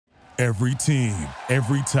Every team,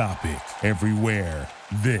 every topic, everywhere.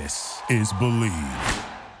 This is Believe.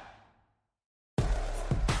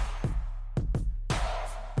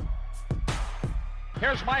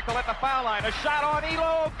 Here's Michael at the foul line. A shot on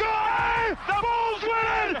Elo. Good! The Bulls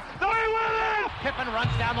win it! They win it! Pippen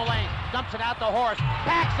runs down the lane, dumps it out the horse.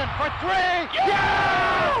 Paxson for three.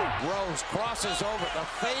 Yeah! Rose crosses over the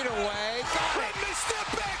fadeaway. Let me step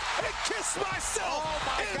back and kiss myself. Oh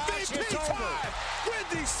my gosh, MVP it's over. time.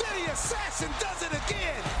 Windy City Assassin does it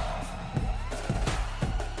again.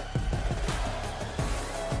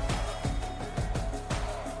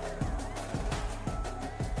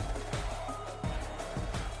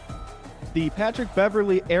 The Patrick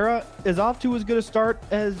Beverley era is off to as good a start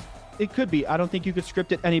as it could be. I don't think you could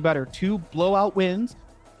script it any better. 2 blowout wins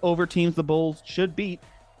over teams the Bulls should beat,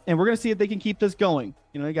 and we're going to see if they can keep this going.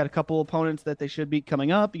 You know, you got a couple opponents that they should beat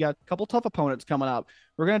coming up. You got a couple tough opponents coming up.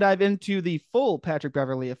 We're going to dive into the full Patrick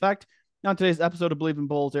Beverley effect on today's episode of Believe in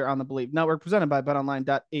Bulls here on the Believe Network, presented by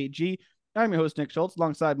BetOnline.ag. I'm your host, Nick Schultz,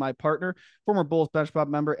 alongside my partner, former Bulls Bench Spot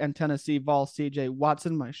member and Tennessee Vol CJ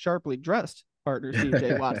Watson, my sharply dressed partner,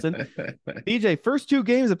 CJ Watson. DJ, first 2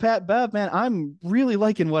 games of Pat Bev, man, I'm really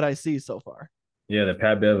liking what I see so far. Yeah, the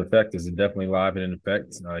Pat Bev effect is definitely live and in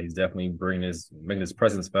effect. He's definitely making his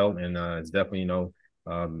presence felt, and it's definitely,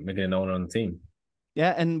 making it known on the team.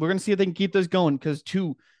 Yeah, and we're going to see if they can keep this going, because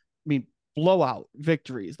 2, blowout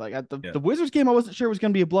victories. Like at the Wizards game, I wasn't sure it was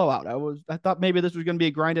going to be a blowout. I thought maybe this was going to be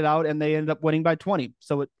a grinded out, and they ended up winning by 20.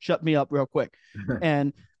 So it shut me up real quick.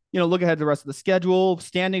 And look ahead to the rest of the schedule,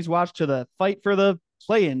 standings watch to the fight for the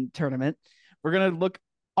play-in tournament. We're going to look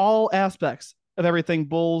all aspects of everything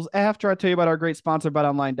Bulls after I tell you about our great sponsor,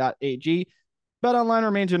 BetOnline.ag. BetOnline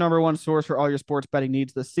remains your number one source for all your sports betting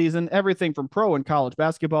needs this season. Everything from pro and college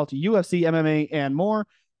basketball to UFC, MMA, and more.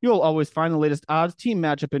 You'll always find the latest odds, team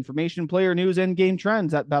matchup information, player news, and game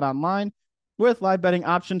trends at BetOnline. With live betting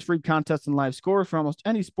options, free contests, and live scores for almost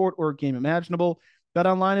any sport or game imaginable,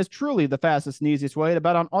 BetOnline is truly the fastest and easiest way to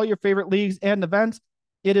bet on all your favorite leagues and events.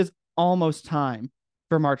 It is almost time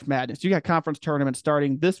for March Madness. You got conference tournaments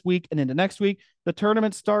starting this week and into next week. The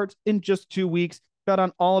tournament starts in just 2 weeks. Bet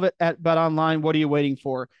on all of it at BetOnline. What are you waiting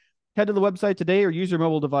for? Head to the website today or use your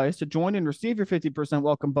mobile device to join and receive your 50%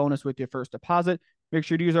 welcome bonus with your first deposit. Make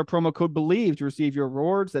sure to use our promo code BELIEVE to receive your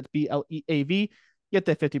rewards. That's BLEAV. Get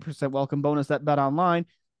that 50% welcome bonus at BetOnline.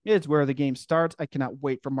 It's where the game starts. I cannot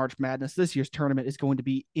wait for March Madness. This year's tournament is going to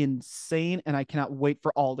be insane, and I cannot wait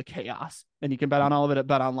for all the chaos. And you can bet on all of it at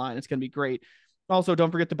BetOnline. It's going to be great. Also,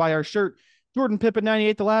 don't forget to buy our shirt, Jordan Pippen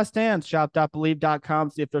 98 The Last Dance. Shop.believe.com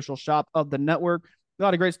is the official shop of the network. A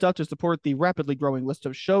lot of great stuff to support the rapidly growing list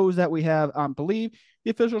of shows that we have on Believe.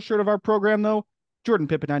 The official shirt of our program, though, Jordan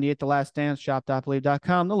Pippen 98 The Last Dance.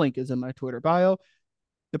 Shop.believe.com. The link is in my Twitter bio.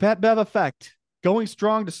 The Pat Bev effect. Going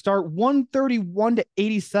strong to start,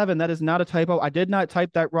 131-87. That is not a typo. I did not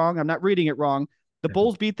type that wrong. I'm not reading it wrong. The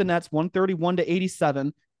Bulls beat the Nets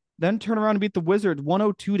 131-87, then turn around and beat the Wizards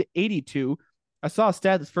 102-82. I saw a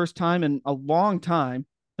stat this first time in a long time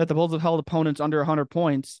that the Bulls have held opponents under 100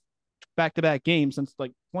 points back-to-back games since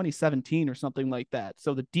like 2017 or something like that.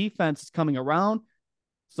 So the defense is coming around.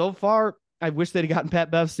 So far, I wish they'd gotten Pat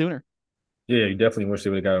Bev sooner. Yeah, you definitely wish they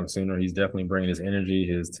would have got him sooner. He's definitely bringing his energy,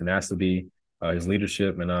 his tenacity, his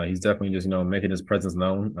leadership, and he's definitely just making his presence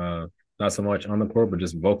known. Not so much on the court, but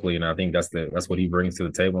just vocally. And I think that's what he brings to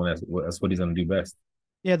the table, and that's what he's going to do best.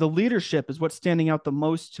 Yeah, the leadership is what's standing out the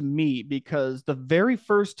most to me, because the very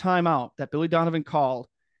first time out that Billy Donovan called,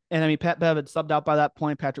 and Pat Bev had subbed out by that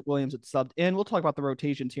point, Patrick Williams had subbed in. We'll talk about the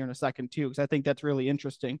rotations here in a second too, because I think that's really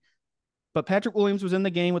interesting. But Patrick Williams was in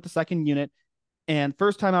the game with the second unit, and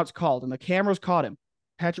first timeout's called, and the cameras caught him.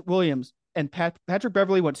 Patrick Williams and Patrick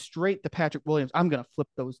Beverley went straight to Patrick Williams. I'm going to flip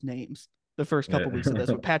those names the first couple weeks of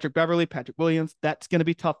this. With Patrick Beverley, Patrick Williams, that's going to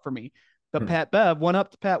be tough for me. But Pat Bev went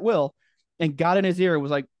up to Pat Will and got in his ear,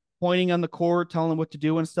 was like pointing on the court, telling him what to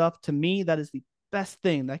do and stuff. To me, that is the best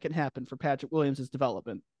thing that can happen for Patrick Williams'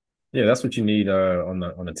 development. Yeah, that's what you need on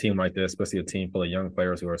a team like this, especially a team full of young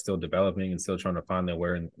players who are still developing and still trying to find their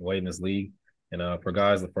way in this league. And for a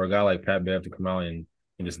guy like Pat Bev to come out and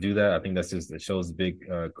just do that, I think it shows big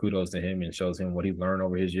kudos to him and shows him what he's learned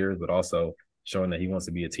over his years, but also showing that he wants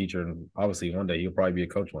to be a teacher. And obviously one day he'll probably be a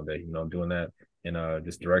coach one day, doing that and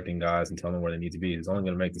just directing guys and telling them where they need to be. It's only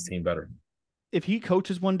going to make this team better. If he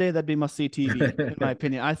coaches one day, that'd be must-see TV, in my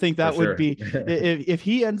opinion. I think that would be, if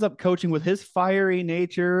he ends up coaching with his fiery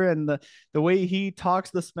nature and the way he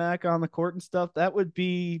talks the smack on the court and stuff, that would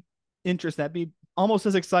be interesting. That'd be almost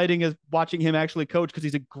as exciting as watching him actually coach because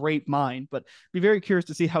he's a great mind. But be very curious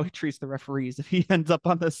to see how he treats the referees if he ends up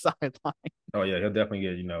on the sideline. Oh yeah, he'll definitely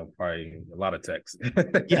get probably a lot of texts.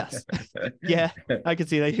 Yes, yeah, I can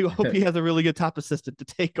see that. You hope he has a really good top assistant to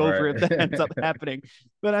take over if that ends up happening.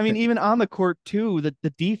 But I mean, even on the court too,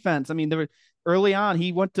 the defense. I mean, there were early on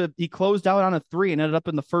he closed out on a 3 and ended up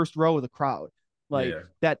in the first row of the crowd. Like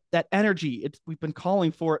that energy. We've been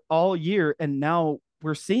calling for it all year, and now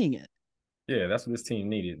we're seeing it. Yeah, that's what this team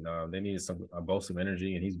needed. They needed a boast of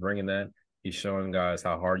energy, and he's bringing that. He's showing guys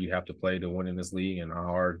how hard you have to play to win in this league, and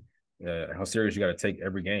how serious you got to take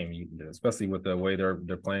every game. Especially with the way they're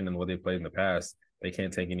playing and what they played in the past. They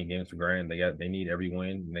can't take any games for granted. They need every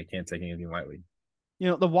win, and they can't take anything lightly. You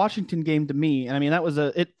know, the Washington game to me, and I mean, it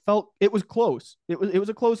was close. It was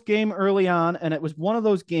a close game early on, and it was one of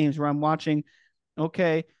those games where I'm watching.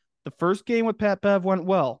 Okay, the first game with Pat Bev went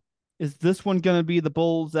well. Is this one going to be the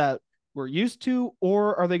Bulls that we're used to,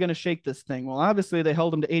 or are they going to shake this thing? Well, obviously they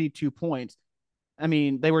held them to 82 points. I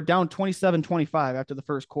mean, they were down 27-25 after the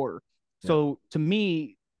first quarter. So to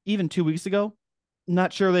me, even 2 weeks ago,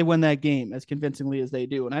 not sure they win that game as convincingly as they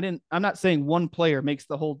do. And I'm not saying one player makes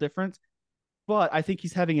the whole difference, but I think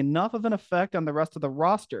he's having enough of an effect on the rest of the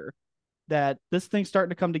roster that this thing's starting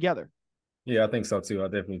to come together. Yeah, I think so too. I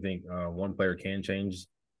definitely think one player can change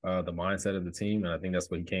the mindset of the team, and I think that's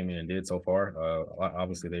what he came in and did so far.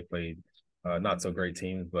 Obviously, they played not so great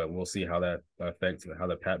teams, but we'll see how that affects how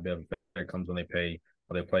the Pat Bev effect comes when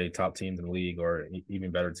they play top teams in the league or even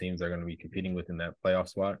better teams they're going to be competing with in that playoff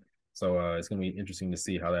spot. So it's going to be interesting to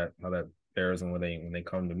see how that fares, and when they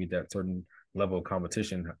come to meet that certain level of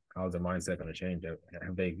competition, how's their mindset going to change?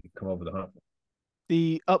 Have they come over the hump?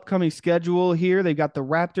 The upcoming schedule here, they've got the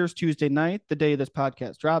Raptors Tuesday night, the day this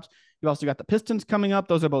podcast drops. You've also got the Pistons coming up.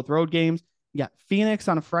 Those are both road games. You got Phoenix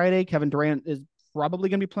on a Friday. Kevin Durant is probably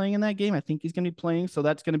going to be playing in that game. I think he's going to be playing. So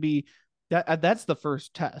that's going to be that's the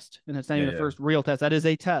first test. And it's not even the first real test. That is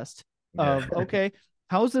a test of, okay,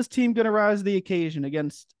 how's this team going to rise to the occasion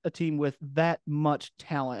against a team with that much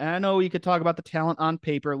talent? And I know you could talk about the talent on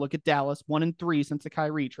paper. Look at Dallas, 1-3 since the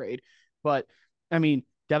Kyrie trade. But I mean,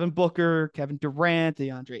 Devin Booker, Kevin Durant,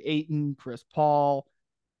 DeAndre Ayton, Chris Paul,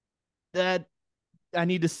 that I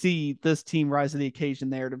need to see this team rise to the occasion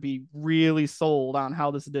there to be really sold on how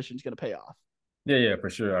this addition is going to pay off. Yeah, for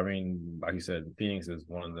sure. I mean, like you said, Phoenix is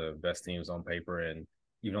one of the best teams on paper, and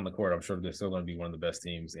even on the court, I'm sure they're still going to be one of the best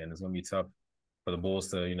teams, and it's going to be tough for the Bulls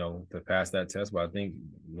to pass that test. But I think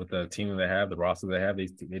with the team that they have, the roster they have, they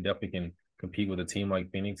definitely can compete with a team like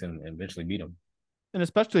Phoenix and eventually beat them. And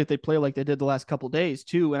especially if they play like they did the last couple of days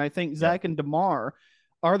too. And I think Zach and DeMar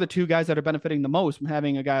are the two guys that are benefiting the most from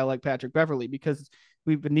having a guy like Patrick Beverley, because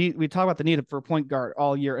we talk about the need for a point guard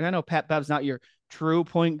all year. And I know Pat Bev's not your true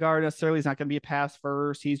point guard necessarily. He's not going to be a pass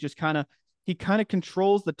first. He's just he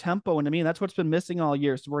controls the tempo. And to me, that's what's been missing all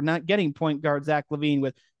year. So we're not getting point guard Zach LaVine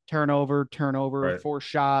with turnover, right. Forced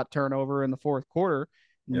shot, turnover in the fourth quarter.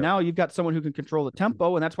 Yep. Now you've got someone who can control the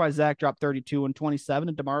tempo. And that's why Zach dropped 32 and 27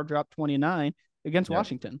 and DeMar dropped 29 against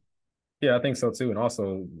Washington. Yeah, I think so too. And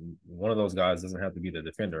also, one of those guys doesn't have to be the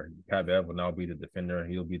defender. Pat Bev will now be the defender.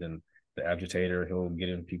 He'll be the agitator. He'll get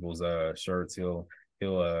in people's shirts. He'll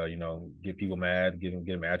get people mad, get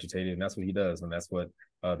them agitated, and that's what he does. And that's what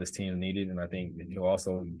this team needed. And I think he'll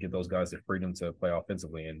also give those guys the freedom to play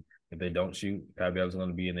offensively. And if they don't shoot, Pat Bev's going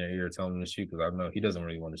to be in their ear telling them to shoot, because I know he doesn't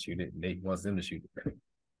really want to shoot it. He wants them to shoot it.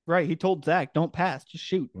 Right. He told Zach, don't pass, just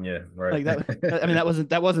shoot. Yeah. Right. Like that. I mean,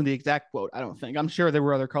 that wasn't the exact quote, I don't think. I'm sure there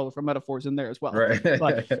were other colorful metaphors in there as well. Right.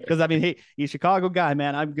 But because I mean, he's a Chicago guy,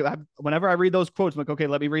 man. I'm whenever I read those quotes, I'm like, okay,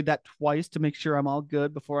 let me read that twice to make sure I'm all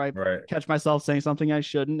good before I catch myself saying something I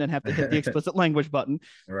shouldn't and have to hit the explicit language button.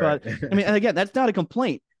 Right. But I mean, and again, that's not a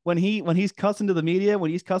complaint. When he's cussing to the media, when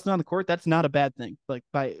he's cussing on the court, that's not a bad thing, like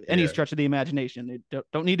by any stretch of the imagination. It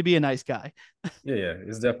don't need to be a nice guy. Yeah.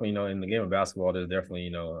 It's definitely, in the game of basketball, there's definitely,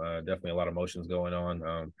 definitely a lot of emotions going on.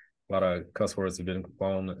 A lot of cuss words have been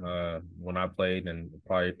flown when I played, and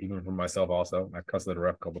probably even for myself also. I cussed at a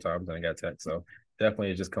ref a couple times and I got text. So definitely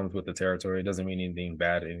it just comes with the territory. It doesn't mean anything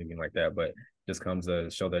bad or anything like that, but it just comes to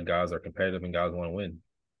show that guys are competitive and guys want to win.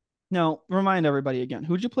 Now, remind everybody again,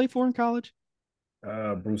 who'd you play for in college?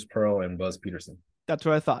 Bruce Pearl and Buzz Peterson. That's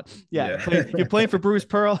what I thought. Yeah. You're playing for Bruce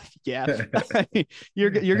Pearl. Yeah.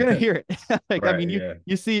 you're gonna hear it. Like, right, I mean,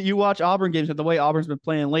 you watch Auburn games, and the way Auburn's been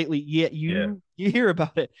playing lately, you hear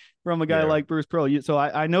about it from a guy like Bruce Pearl. So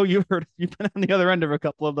I know you've been on the other end of a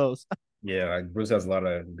couple of those. Yeah, Bruce has a lot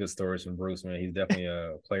of good stories from Bruce, man. He's definitely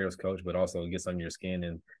a player's coach, but also gets under your skin,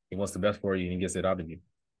 and he wants the best for you, and he gets it out of you.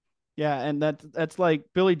 Yeah, and that's like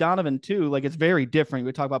Billy Donovan too. Like it's very different.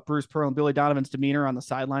 We talk about Bruce Pearl and Billy Donovan's demeanor on the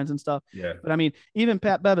sidelines and stuff. Yeah, But I mean, even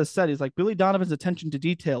Pat Bev has said he's like Billy Donovan's attention to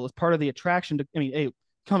detail is part of the attraction to. I mean, hey,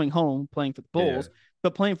 coming home playing for the Bulls,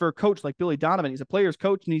 but playing for a coach like Billy Donovan, he's a player's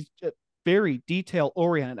coach and he's very detail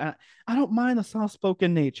oriented. I don't mind the soft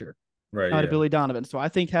spoken nature out of Billy Donovan. So I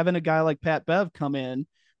think having a guy like Pat Bev come in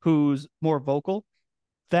who's more vocal,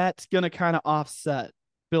 that's gonna kind of offset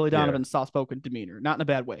Billy Donovan's soft spoken demeanor, not in a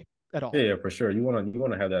bad way at all. Yeah, for sure. You want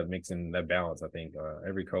to have that mix and that balance. I think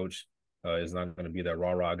every coach is not going to be that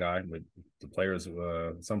rah guy, but the players,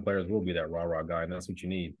 some players will be that rah guy, and that's what you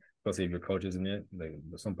need. Especially if your coach isn't it.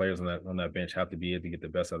 Some players on that bench have to be it to get the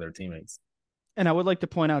best out of their teammates. And I would like to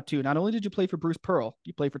point out too, not only did you play for Bruce Pearl,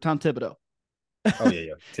 you played for Tom Thibodeau. Oh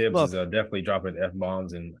yeah. Tibbs is definitely dropping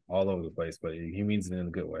F-bombs and all over the place, but he means it in a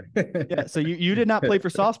good way. Yeah. So you did not play for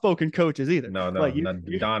soft-spoken coaches either. No, like not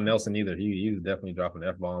Don Nelson either. He was definitely dropping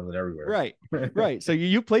F-bombs and everywhere. Right. Right. So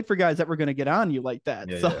you played for guys that were going to get on you like that.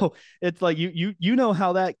 It's like you know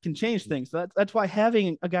how that can change things. So that's why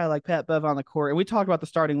having a guy like Pat Bev on the court, and we talked about the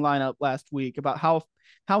starting lineup last week about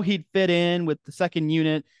how he'd fit in with the second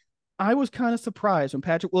unit. I was kind of surprised when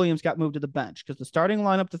Patrick Williams got moved to the bench because the starting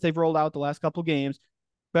lineup that they've rolled out the last couple games,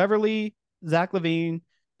 Beverly, Zach LaVine,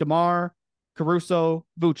 DeMar, Caruso,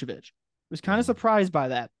 Vucevic. Was kind of surprised by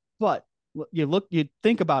that. But you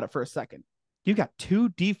think about it for a second. You got two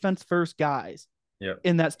defense first guys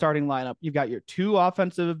in that starting lineup. You've got your two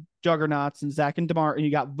offensive juggernauts and Zach and DeMar, and you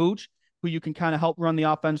got Vooch, who you can kind of help run the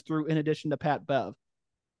offense through in addition to Pat Bev.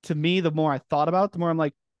 To me, the more I thought about it, the more I'm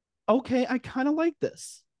like, okay, I kind of like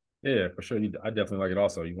this. Yeah, for sure. I definitely like it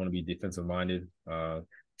also. You want to be defensive minded.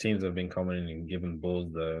 Teams have been coming in and giving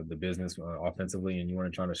Bulls the business offensively, and you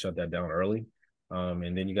weren't trying to shut that down early.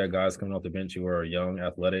 And then you got guys coming off the bench who are young,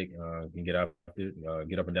 athletic, can get up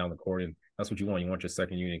and down the court, and that's what you want. You want your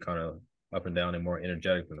second unit kind of up and down and more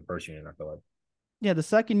energetic than the first unit, I feel like. Yeah, the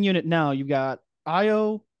second unit now, you've got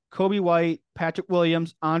Ayo, Kobe White, Patrick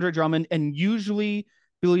Williams, Andre Drummond, and usually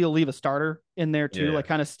Billy will leave a starter in there too, like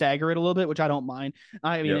kind of stagger it a little bit, which I don't mind.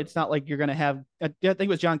 I mean, it's not like you're going to have, I think it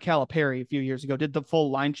was John Calipari a few years ago, did the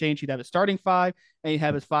full line change. He'd have his starting five and he'd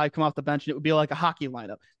have his five come off the bench and it would be like a hockey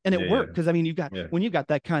lineup. And it worked because, I mean, when you've got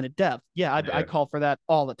that kind of depth, I call for that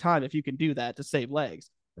all the time if you can do that to save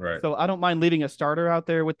legs. Right. So I don't mind leaving a starter out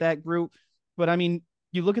there with that group. But I mean,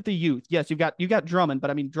 you look at the youth. Yes, you got Drummond,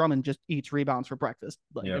 but I mean, Drummond just eats rebounds for breakfast.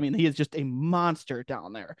 I mean, he is just a monster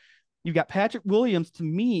down there. You got Patrick Williams. To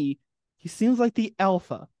me, he seems like the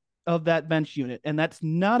alpha of that bench unit, and that's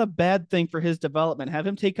not a bad thing for his development. Have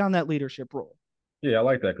him take on that leadership role. Yeah, I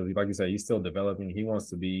like that because, like you said, he's still developing. He wants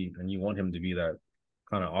to be, and you want him to be that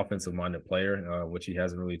kind of offensive-minded player, which he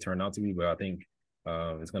hasn't really turned out to be. But I think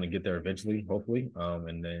it's going to get there eventually, hopefully.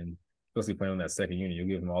 And then, especially playing on that second unit, you'll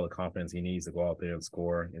give him all the confidence he needs to go out there and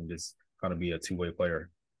score and just kind of be a two-way player.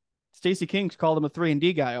 Stacey King's called him a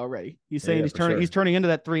 3-and-D guy already. He's saying he's turning into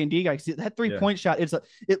that 3-and-D guy. See, that 3-point shot,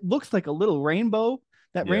 it looks like a little rainbow.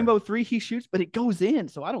 That rainbow three he shoots, but it goes in.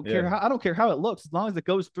 So I don't care how it looks as long as it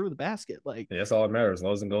goes through the basket. Like that's all that matters. As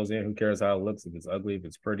long as it goes in, who cares how it looks? If it's ugly, if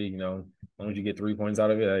it's pretty, as long as you get 3 points out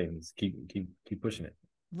of it, hey, just keep pushing it.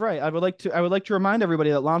 Right. I would like to remind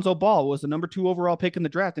everybody that Lonzo Ball was the number 2 overall pick in the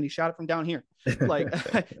draft, and he shot it from down here. Like,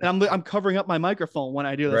 and I'm covering up my microphone when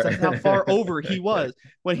I do this. Right. That's how far over he was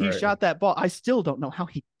when he shot that ball. I still don't know how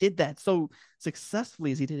he did that so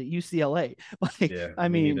successfully as he did at UCLA. Like, I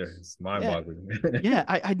mean, it's mind-boggling.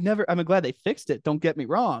 I'm glad they fixed it. Don't get me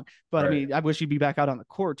wrong, but I mean, I wish he'd be back out on the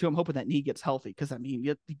court too. I'm hoping that knee gets healthy because I mean,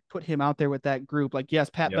 you put him out there with that group. Like, yes,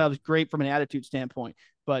 Pat Bev's great from an attitude standpoint,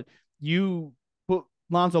 but you put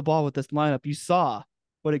Lonzo Ball with this lineup, you saw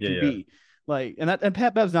what it could be. Like, and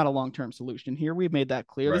Pat Bev's not a long-term solution here. We've made that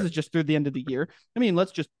clear. This is just through the end of the year. I mean,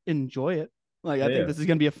 let's just enjoy it. Like, I think this is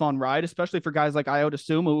going to be a fun ride, especially for guys like Ayo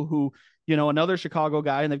Dosunmu, who, another Chicago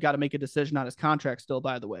guy, and they've got to make a decision on his contract still,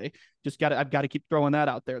 by the way. I've got to keep throwing that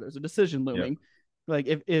out there. There's a decision looming. Like,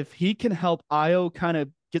 if he can help Ayo kind of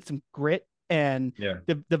get some grit and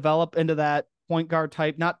develop into that point guard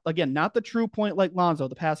type, not the true point like Lonzo,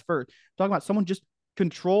 the pass first. I'm talking about someone just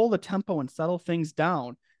control the tempo and settle things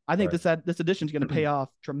down. I think this addition is going to pay off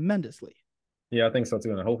tremendously. Yeah, I think so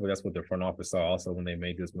too. And hopefully that's what the front office saw also when they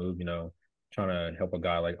made this move, trying to help a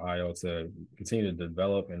guy like Ayo to continue to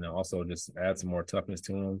develop and also just add some more toughness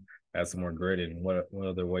to him, add some more grit. And what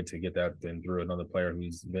other way to get that than through another player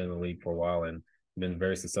who's been in the league for a while and been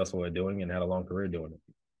very successful at doing and had a long career doing it.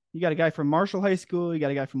 You got a guy from Marshall High School. You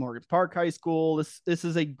got a guy from Morgan Park High School. This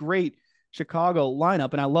is a great Chicago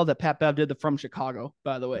lineup, and I love that Pat Bev did the from Chicago,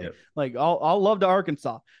 by the way. Yep. Like all love to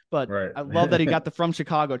Arkansas, but Right. I love that he got the from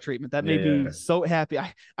Chicago treatment. That made me so happy.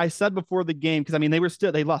 I said before the game, because I mean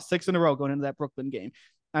they lost 6 in a row going into that Brooklyn game.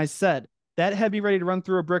 I said that had me ready to run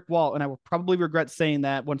through a brick wall, and I will probably regret saying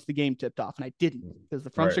that once the game tipped off, and I didn't, because the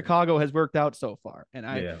from Chicago has worked out so far. And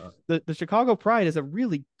the Chicago pride is a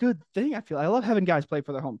really good thing. I love having guys play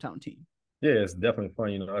for their hometown team. Yeah, it's definitely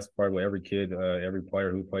fun. You know, that's part of what every kid, every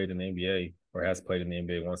player who played in the NBA or has played in the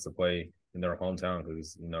NBA wants to play in their hometown,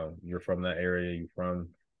 because, you know, you're from that area, you're from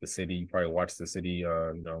the city, you probably watch the city,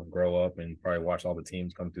 you know, grow up, and probably watch all the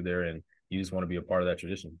teams come through there, and you just want to be a part of that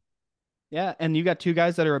tradition. Yeah, and you got two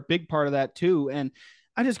guys that are a big part of that too. And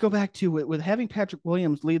I just go back to it with having Patrick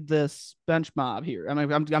Williams lead this bench mob here. I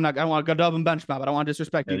mean, I don't want to go dub and bench mob. I don't want to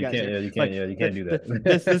disrespect you guys. You can't do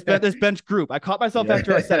that. This bench group. I caught myself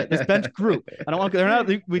after I said it. This bench group. I don't want to. They're not.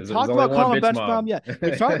 We talked about calling bench mob. Yeah,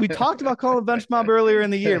 we talked about calling bench mob earlier in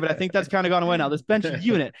the year, but I think that's kind of gone away now. This bench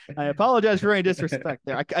unit. I apologize for any disrespect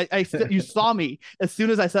there. You saw me as soon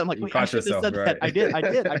as I said. I'm like, wait, I should have said that. I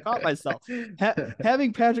did. I caught myself.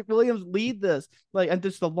 Having Patrick Williams lead this, like, and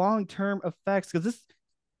just the long term effects, because this.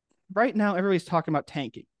 Right now, everybody's talking about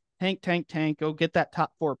tanking. Tank. Go get that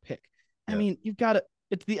top 4 pick. I mean, you've got to.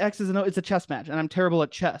 It's the X's and O's. It's a chess match, and I'm terrible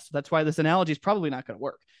at chess. That's why this analogy is probably not going to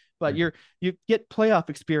work. But you get playoff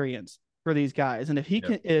experience for these guys, and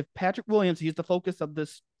if Patrick Williams, he's the focus of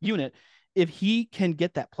this unit. If he can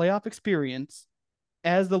get that playoff experience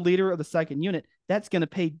as the leader of the second unit, that's going to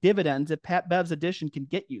pay dividends. If Pat Bev's addition can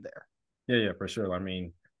get you there. Yeah, for sure. I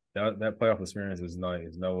mean. That playoff experience there's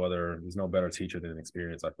no better teacher than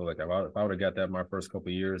experience. I feel like if I would have got that my first couple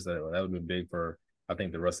of years, that would have been big for, I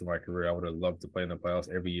think, the rest of my career. I would have loved to play in the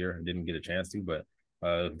playoffs every year and didn't get a chance to, but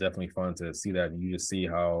it's definitely fun to see that. You just see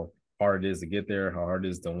how hard it is to get there, how hard it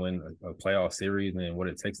is to win a playoff series, and what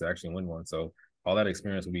it takes to actually win one. So all that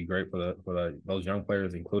experience would be great for those young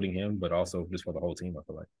players, including him, but also just for the whole team, I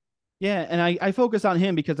feel like. Yeah, and I focus on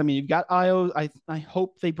him because, I mean, you've got Ayo. I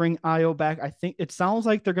hope they bring Ayo back. I think it sounds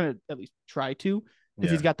like they're going to at least try to, because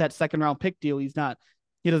he's got that second round pick deal. He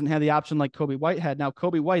doesn't have the option like Kobe White had. Now,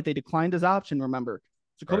 Kobe White, they declined his option, remember?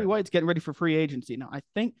 So Kobe White's getting ready for free agency. Now, I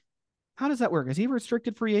think, how does that work? Is he a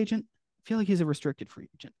restricted free agent? I feel like he's a restricted free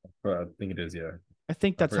agent. I think it is, yeah. I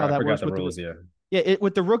think that's how that works with the rules,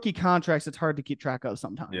 with the rookie contracts, it's hard to keep track of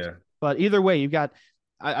sometimes. Yeah. But either way, you've got,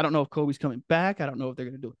 I don't know if Kobe's coming back. I don't know if they're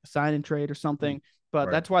going to do a sign and trade or something,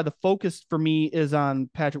 but that's why the focus for me is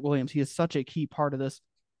on Patrick Williams. He is such a key part of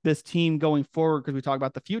this team going forward, because we talk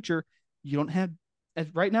about the future.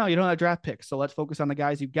 Right now, you don't have draft picks. So let's focus on the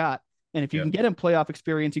guys you've got. And if you can get him playoff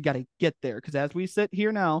experience, you got to get there. Because as we sit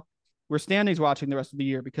here now, we're standings watching the rest of the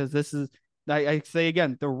year, because this is, I say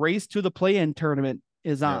again, the race to the play-in tournament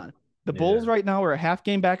is on. The Bulls right now are a half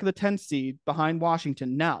game back of the 10th seed behind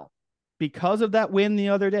Washington now. Because of that win the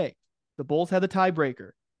other day, the Bulls had the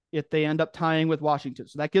tiebreaker if they end up tying with Washington.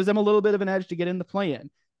 So that gives them a little bit of an edge to get in the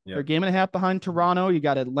play-in. They're a game and a half behind Toronto. You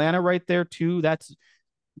got Atlanta right there too. That's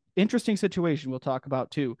interesting situation we'll talk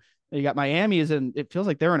about too. You got Miami it feels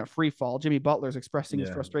like they're in a free fall. Jimmy Butler's expressing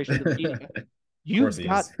his frustration to the media.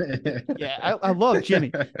 I love Jimmy.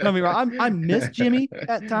 Don't get me wrong. I miss Jimmy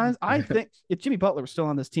at times. I think if Jimmy Butler was still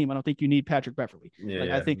on this team, I don't think you need Patrick Beverley.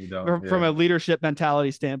 I think from a leadership mentality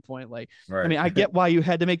standpoint, I mean, I get why you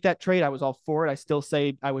had to make that trade. I was all for it. I still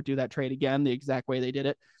say I would do that trade again, the exact way they did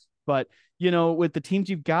it. But, with the teams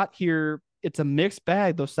you've got here, it's a mixed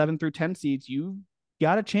bag. Those 7 through 10 seeds, you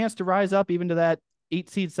got a chance to rise up even to that 8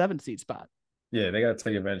 seed, 7 seed spot. Yeah, they got to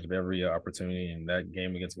take advantage of every opportunity, and that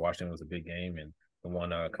game against Washington was a big game, and the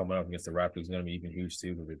one coming up against the Raptors is going to be even huge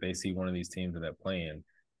too. Because if they see one of these teams in that play-in,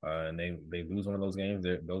 and they lose one of those games,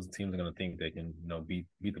 those teams are going to think they can beat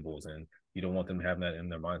the Bulls, and you don't want them to have that in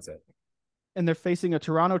their mindset. And they're facing a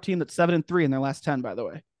Toronto team that's 7-3 in their last 10, by the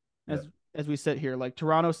way. As we sit here, like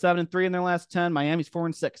Toronto 7-3 in their last 10, Miami's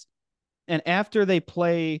 4-6, and after they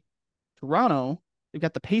play Toronto, they've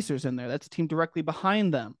got the Pacers in there. That's a team directly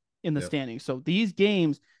behind them in the standings. So these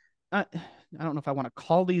games, I don't know if I want to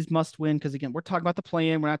call these must win, because again, we're talking about the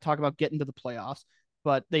play-in. We're not talking about getting to the playoffs,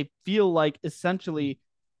 but they feel like essentially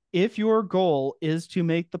if your goal is to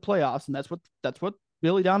make the playoffs, and that's what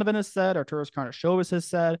Billy Donovan has said, Arturas Karnisovas has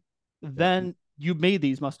said, then you made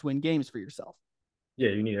these must win games for yourself. Yeah,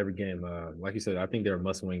 you need every game. Like you said, I think they're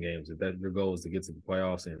must win games. If that your goal is to get to the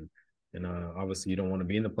playoffs, and obviously you don't want to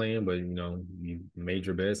be in the play-in, but you made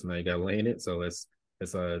your best and now you got to lay in it. So let's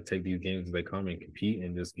take these games as they come and compete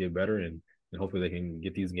and just get better, and hopefully they can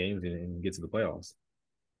get these games and get to the playoffs.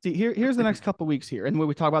 See, here's the next couple of weeks here, and when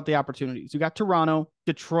we talk about the opportunities, you got Toronto,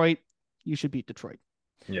 Detroit. You should beat Detroit.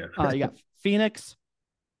 Yeah. You got Phoenix,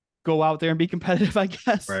 go out there and be competitive, I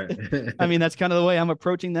guess. Right. I mean, that's kind of the way I'm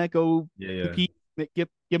approaching that. Go Yeah. compete, give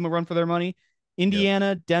them a run for their money.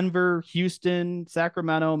 Indiana, Denver, Houston,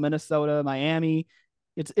 Sacramento, Minnesota, Miami.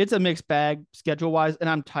 It's a mixed bag schedule wise, and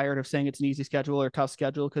I'm tired of saying it's an easy schedule or a tough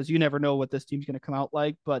schedule because you never know what this team's going to come out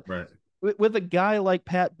like. But Right. with a guy like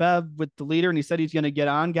Pat Bev, with the leader, and he said he's going to get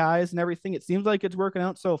on guys and everything, it seems like it's working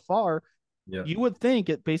out so far. Yeah. You would think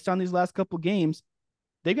it based on these last couple games,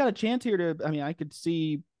 they've got a chance here to. I mean,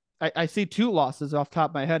 I see 2 losses off the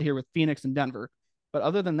top of my head here with Phoenix and Denver, but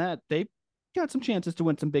other than that, they've got some chances to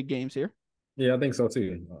win some big games here. Yeah, I think so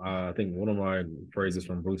too. I think one of my phrases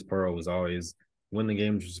from Bruce Pearl was always win the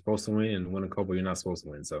games you're supposed to win and win a couple you're not supposed to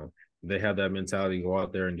win. So they have that mentality, go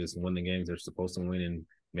out there and just win the games they're supposed to win and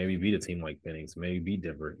maybe beat a team like Phoenix, maybe beat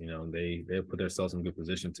Denver. You know, they put themselves in a good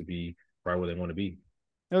position to be right where they want to be.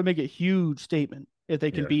 That would make a huge statement if they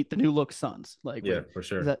can beat the new look Suns. Like, for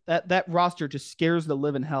sure. That roster just scares the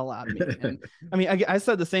living hell out of me. And I mean, I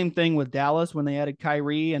said the same thing with Dallas when they added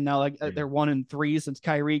Kyrie, and now they're 1-3 since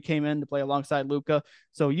Kyrie came in to play alongside Luka.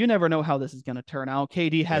 So you never know how this is going to turn out.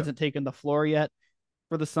 KD hasn't taken the floor yet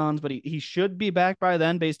for the Suns, but he should be back by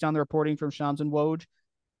then based on the reporting from Shams and Woj.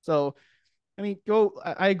 So, I mean,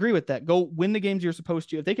 I agree with that. Go win the games you're supposed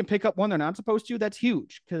to. If they can pick up one they're not supposed to, that's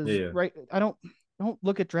huge. Because right, I don't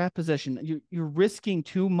look at draft position. You're risking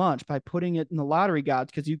too much by putting it in the lottery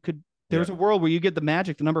gods because there's a world where you get the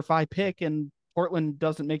Magic, the number 5 pick, and Portland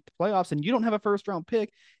doesn't make the playoffs, and you don't have a first round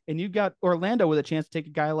pick, and you've got Orlando with a chance to take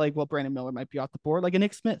a guy like, Brandon Miller might be off the board, like a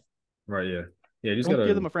Nick Smith. Right. Yeah. Yeah. You just Don't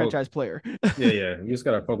give them a franchise player. Yeah. You just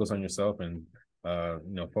gotta focus on yourself and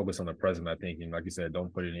focus on the present. I think, and like you said,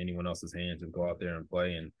 don't put it in anyone else's hands. Just go out there and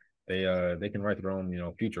play, and they can write their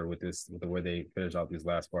own future with the way they finish out this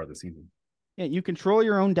last part of the season. Yeah, you control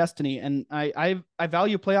your own destiny, and I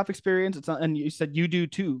value playoff experience. And you said you do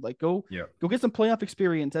too. Like go get some playoff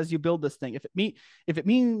experience as you build this thing. If it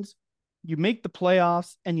means you make the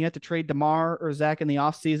playoffs and you have to trade DeMar or Zach in the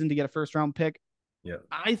offseason to get a first round pick,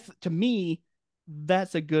 to me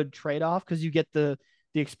that's a good trade off because you get the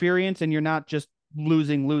experience and you're not just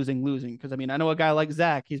losing. Because I mean, I know a guy like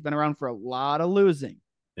Zach, he's been around for a lot of losing.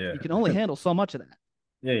 Yeah, you can only handle so much of that.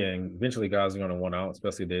 Yeah, and eventually guys are going to want out,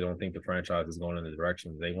 especially if they don't think the franchise is going in the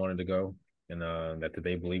direction they wanted to go and that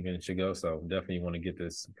they believe in it should go. So definitely want to get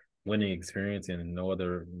this winning experience, and no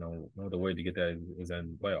other way to get that is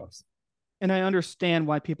in the playoffs. And I understand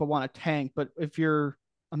why people want to tank, but if you're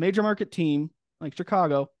a major market team like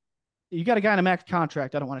Chicago, you got a guy in a max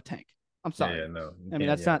contract. I don't want to tank. I'm sorry. Yeah, no. I mean,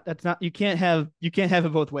 that's not. You can't have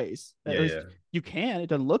it both ways. At least you can. It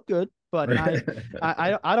doesn't look good, but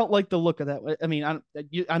I don't like the look of that. I mean,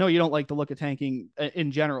 I know you don't like the look of tanking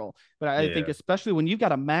in general, but I think especially when you've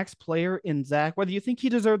got a max player in Zach, whether you think he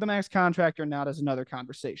deserved the max contract or not is another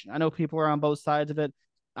conversation. I know people are on both sides of it.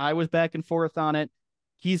 I was back and forth on it.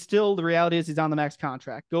 The reality is he's on the max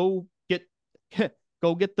contract. Go get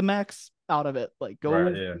the max out of it. Like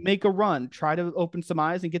make a run, try to open some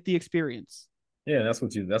eyes and get the experience. Yeah, that's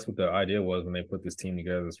what the idea was when they put this team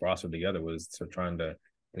together, this roster together, was to trying to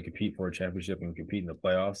compete for a championship and compete in the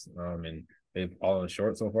playoffs. And they've fallen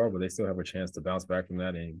short so far, but they still have a chance to bounce back from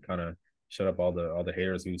that and kind of shut up all the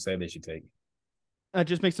haters who say they should take.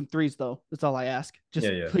 Just make some threes though. That's all I ask. Just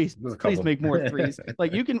please make more 3s.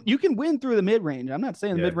 Like you can win through the mid range. I'm not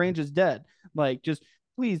saying the mid range is dead. Like just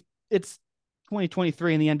please, it's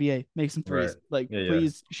 2023 in the NBA. Make some 3s. Right.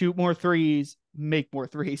 Please shoot more 3s. Make more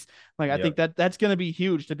 3s. Like I think that's going to be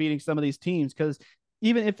huge to beating some of these teams because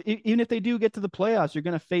even if they do get to the playoffs, you're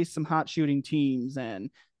going to face some hot shooting teams, and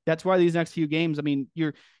that's why these next few games. I mean,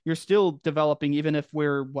 you're still developing, even if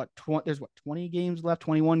we're 20 games left,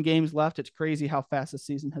 21 games left. It's crazy how fast the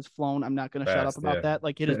season has flown. I'm not going to shut up about that.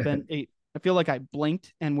 Like it has been I feel like I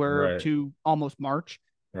blinked and we're to almost March.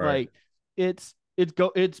 Right. Like it's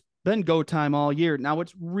been go time all year. Now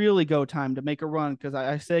it's really go time to make a run. Cause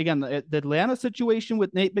I say again, the Atlanta situation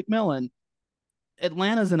with Nate McMillan,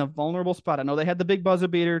 Atlanta's in a vulnerable spot. I know they had the big buzzer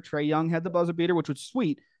beater. Trae Young had the buzzer beater, which was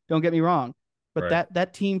sweet. Don't get me wrong, but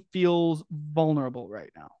that team feels vulnerable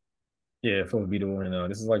right now. Yeah, it feels beatable.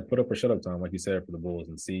 And this is like put up or shut up time, like you said, for the Bulls,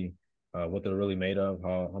 and see what they're really made of,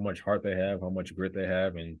 how much heart they have, how much grit they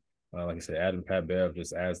have. And like I said, adding Pat Bev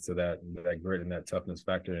just adds to that grit and that toughness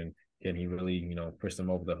factor. And can he really, push them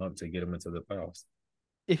over the hump to get them into the playoffs?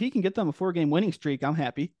 If he can get them a 4-game winning streak, I'm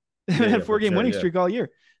happy. Had a 4-game winning streak all year.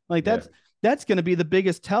 Like that's going to be the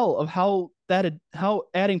biggest tell of how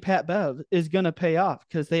adding Pat Bev is going to pay off,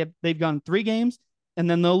 because they've gone 3 games and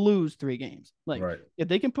then they'll lose 3 games. Like if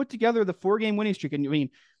they can put together the 4-game winning streak, and you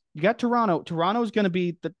got Toronto. Toronto's going to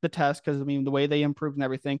be the test because the way they improved and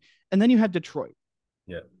everything, and then you have Detroit.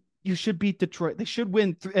 Yeah. you should beat Detroit. They should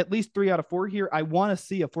win at least 3 out of 4 here. I want to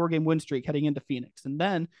see a 4-game win streak heading into Phoenix. And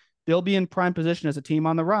then they'll be in prime position as a team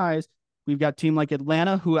on the rise. We've got a team like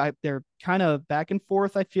Atlanta, who they're kind of back and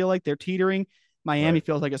forth. I feel like they're teetering. Miami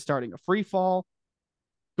feels like it's starting a free fall.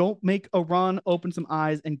 Don't make a run, open some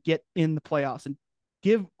eyes, and get in the playoffs and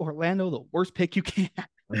give Orlando the worst pick you can.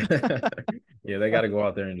 Yeah, they got to go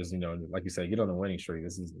out there and just, like you said, get on the winning streak.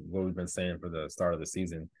 This is what we've been saying for the start of the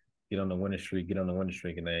season. Get on the winning streak,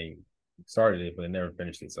 and they started it, but they never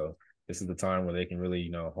finished it. So this is the time where they can really,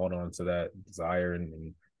 hold on to that desire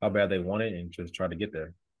and how bad they want it and just try to get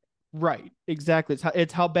there. Right, exactly.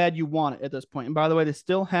 It's how bad you want it at this point. And by the way, they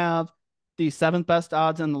still have the 7th best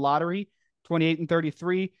odds in the lottery, 28 and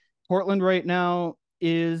 33. Portland right now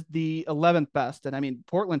is the 11th best. And I mean,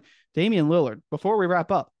 Portland, Damian Lillard, before we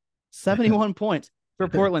wrap up, 71 points for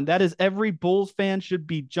Portland. That is every Bulls fan should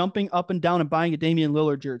be jumping up and down and buying a Damian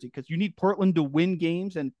Lillard jersey, because you need Portland to win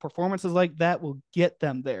games, and performances like that will get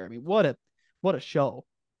them there. I mean, what a show.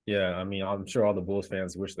 Yeah, I mean, I'm sure all the Bulls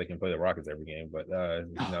fans wish they can play the Rockets every game, but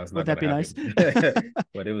it's not. Would that be nice?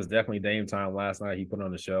 But it was definitely Dame time last night. He put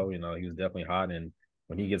on the show. He was definitely hot, and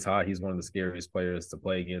when he gets hot, he's one of the scariest players to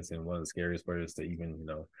play against, and one of the scariest players to even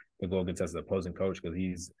to go against as the opposing coach, because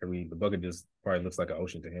the bucket just probably looks like an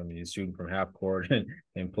ocean to him. And he's shooting from half court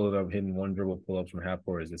and pull it up, hitting one dribble pull ups from half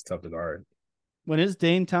court is just tough to guard. When it's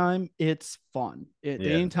Dame time, it's fun.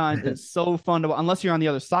 Dame time is so fun to, unless you're on the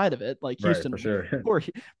other side of it, like Houston. Right, for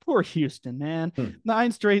sure. Poor Houston, man.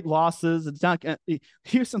 9 straight losses. It's not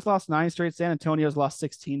Houston's lost 9 straight. San Antonio's lost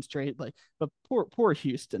 16 straight. But poor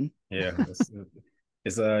Houston. Yeah,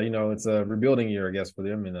 it's a rebuilding year, I guess, for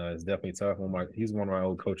them, and it's definitely tough. He's one of my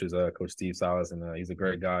old coaches, Coach Steve Silas, and he's a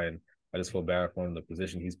great guy, and I just feel bad for him, the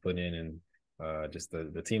position he's put in, and just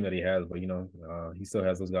the team that he has. But he still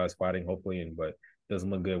has those guys fighting, hopefully, but it doesn't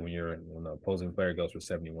look good when the opposing player goes for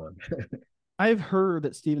 71. I've heard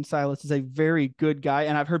that Steven Silas is a very good guy,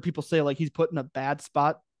 and I've heard people say like he's put in a bad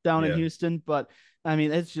spot down in Houston, but I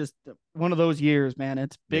mean, it's just one of those years, man.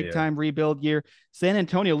 It's big time rebuild year. San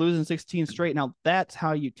Antonio losing 16 straight. Now that's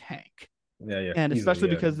how you tank. Yeah. And especially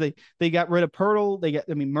because they got rid of Pirtle.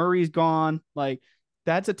 Murray's gone. Like,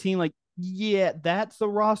 that's a team that's the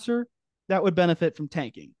roster that would benefit from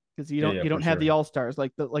tanking, because you don't have the all-stars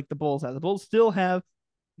like the Bulls have. The Bulls still have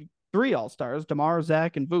 3 all-stars, DeMar,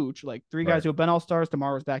 Zach, and Vooch, like 3 guys who have been all-stars.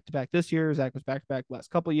 DeMar was back-to-back this year. Zach was back-to-back the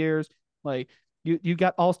last couple of years. Like, you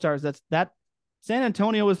got all-stars. That San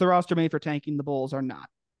Antonio is the roster made for tanking. The Bulls are not.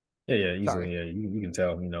 Yeah, easily. Yeah, you can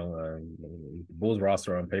tell. The Bulls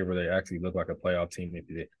roster on paper, they actually look like a playoff team.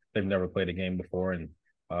 They've never played a game before, and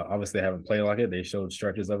obviously they haven't played like it. They showed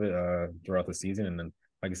stretches of it throughout the season, and then,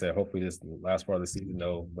 like I said, hopefully this last part of the season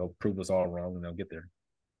they'll prove us all wrong and they'll get there.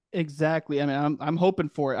 Exactly. I mean, I'm hoping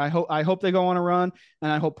for it. I hope they go on a run,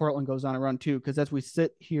 and I hope Portland goes on a run too, because as we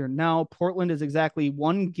sit here now, Portland is exactly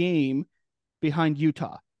 1 game behind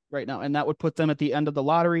Utah right now, and that would put them at the end of the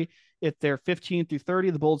lottery. If they're 15 through 30,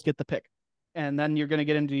 the Bulls get the pick, and then you're going to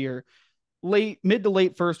get into your mid to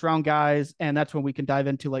late first round guys, and that's when we can dive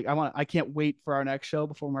into I can't wait for our next show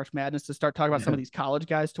before March Madness to start talking about some of these college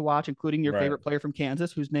guys to watch, including your favorite player from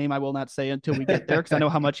Kansas, whose name I will not say until we get there, because I know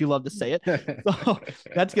how much you love to say it. So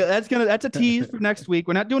that's good. That's a tease for next week.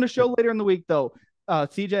 We're not doing a show later in the week though.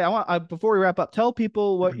 CJ, I want before we wrap up, tell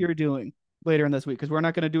people what you're doing later in this week, because we're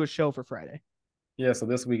not going to do a show for Friday. Yeah, so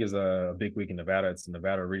this week is a big week in Nevada. It's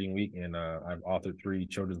Nevada Reading Week, and I've authored 3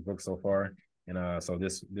 children's books so far. And so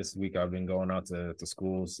this week I've been going out to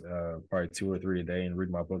schools, probably 2 or 3 a day, and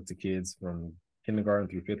reading my book to kids from kindergarten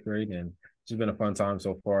through 5th grade. And it's just been a fun time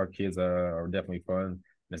so far. Kids are definitely fun. And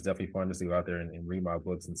it's definitely fun to go out there and read my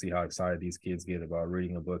books and see how excited these kids get about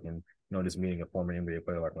reading a book and just meeting a former NBA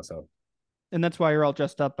player like myself. And that's why you're all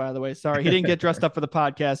dressed up, by the way. Sorry, he didn't get dressed up for the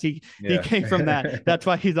podcast. He came from that. That's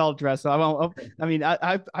why he's all dressed. So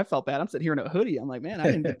I felt bad. I'm sitting here in a hoodie. I'm like, man,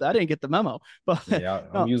 I didn't get the memo. But yeah,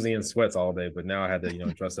 I'm usually in sweats all day, but now I had to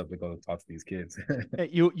dress up to go talk to these kids.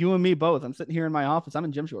 You and me both. I'm sitting here in my office. I'm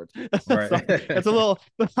in gym shorts. Right. So it's a little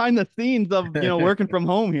behind the scenes of working from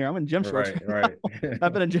home here. I'm in gym shorts. Right.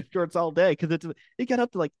 I've been in gym shorts all day because it got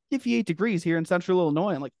up to like 58 degrees here in Central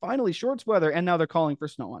Illinois. I'm like, finally shorts weather, and now they're calling for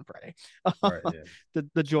snow on Friday. Right, yeah.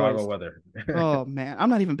 the joys. Chicago weather. Oh man, I'm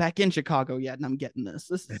not even back in Chicago yet, and I'm getting this.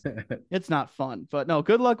 It's not fun, but no,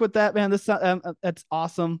 good luck with that, man. That's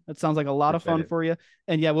awesome. It sounds like a lot of fun for you.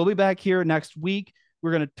 And yeah, we'll be back here next week.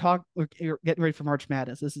 We're gonna talk. We're getting ready for March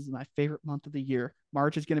Madness. This is my favorite month of the year.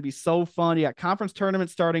 March is gonna be so fun. You got conference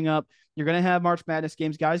tournaments starting up. You're gonna have March Madness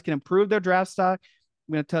games. Guys can improve their draft stock.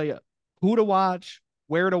 I'm gonna tell you who to watch,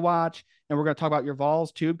 where to watch, And we're going to talk about your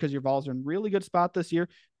Vols too, because your Vols are in really good spot this year.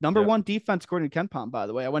 Number one defense according to KenPom, by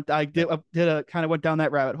the way. I went down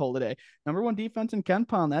that rabbit hole today. Number one defense in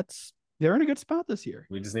KenPom. They're in a good spot this year.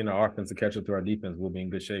 We just need our offense to catch up to our defense. We'll be in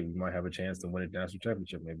good shape. We might have a chance to win a national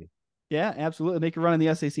championship, maybe. Yeah, absolutely. Make a run in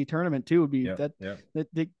the SEC tournament too. Would be a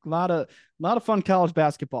lot of fun college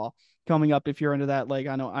basketball coming up if you're into that. Like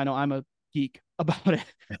I know I'm a geek about it.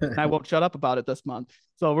 I won't shut up about it this month.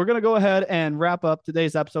 So we're gonna go ahead and wrap up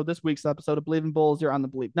this week's episode of Believe in Bulls here on the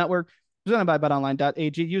Believe Network, presented by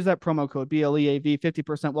BetOnline.ag. Use that promo code BLEAV,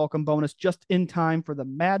 50% welcome bonus just in time for the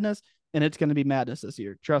madness. And it's going to be madness this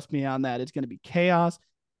year. Trust me on that. It's going to be chaos.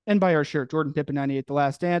 And buy our shirt, Jordan Pippen 98, The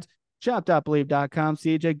Last Dance, shop.believe.com.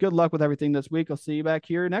 CJ, good luck with everything this week. I'll see you back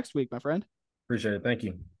here next week, my friend. Appreciate it. Thank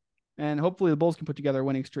you. And hopefully the Bulls can put together a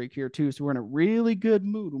winning streak here too. So we're in a really good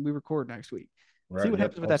mood when we record next week. Right. See what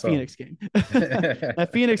happens with that Phoenix game. That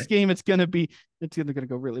Phoenix game, it's gonna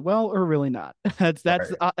go really well or really not.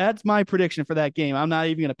 That's my prediction for that game. I'm not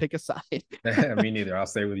even gonna pick a side. Me neither. I'll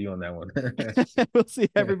stay with you on that one. We'll see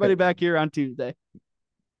everybody back here on Tuesday.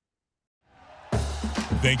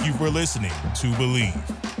 Thank you for listening to Believe.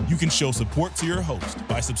 You can show support to your host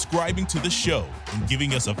by subscribing to the show and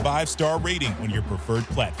giving us a 5-star rating on your preferred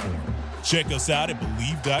platform. Check us out at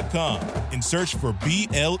Believe.com and search for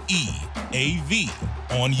BLEAV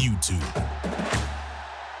on YouTube.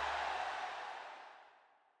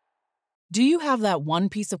 Do you have that one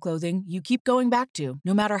piece of clothing you keep going back to,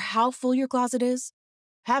 no matter how full your closet is?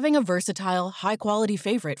 Having a versatile, high-quality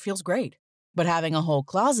favorite feels great, but having a whole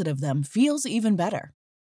closet of them feels even better.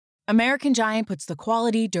 American Giant puts the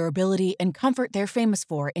quality, durability, and comfort they're famous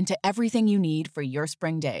for into everything you need for your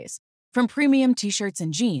spring days. From premium t-shirts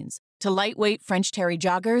and jeans to lightweight French terry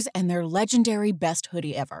joggers and their legendary best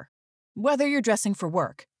hoodie ever. Whether you're dressing for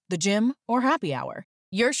work, the gym, or happy hour,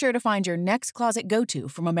 you're sure to find your next closet go-to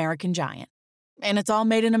from American Giant. And it's all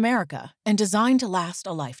made in America and designed to last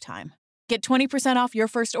a lifetime. Get 20% off your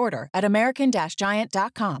first order at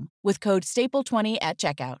american-giant.com with code STAPLE20 at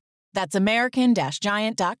checkout. That's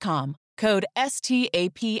american-giant.com, code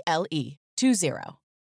STAPLE20.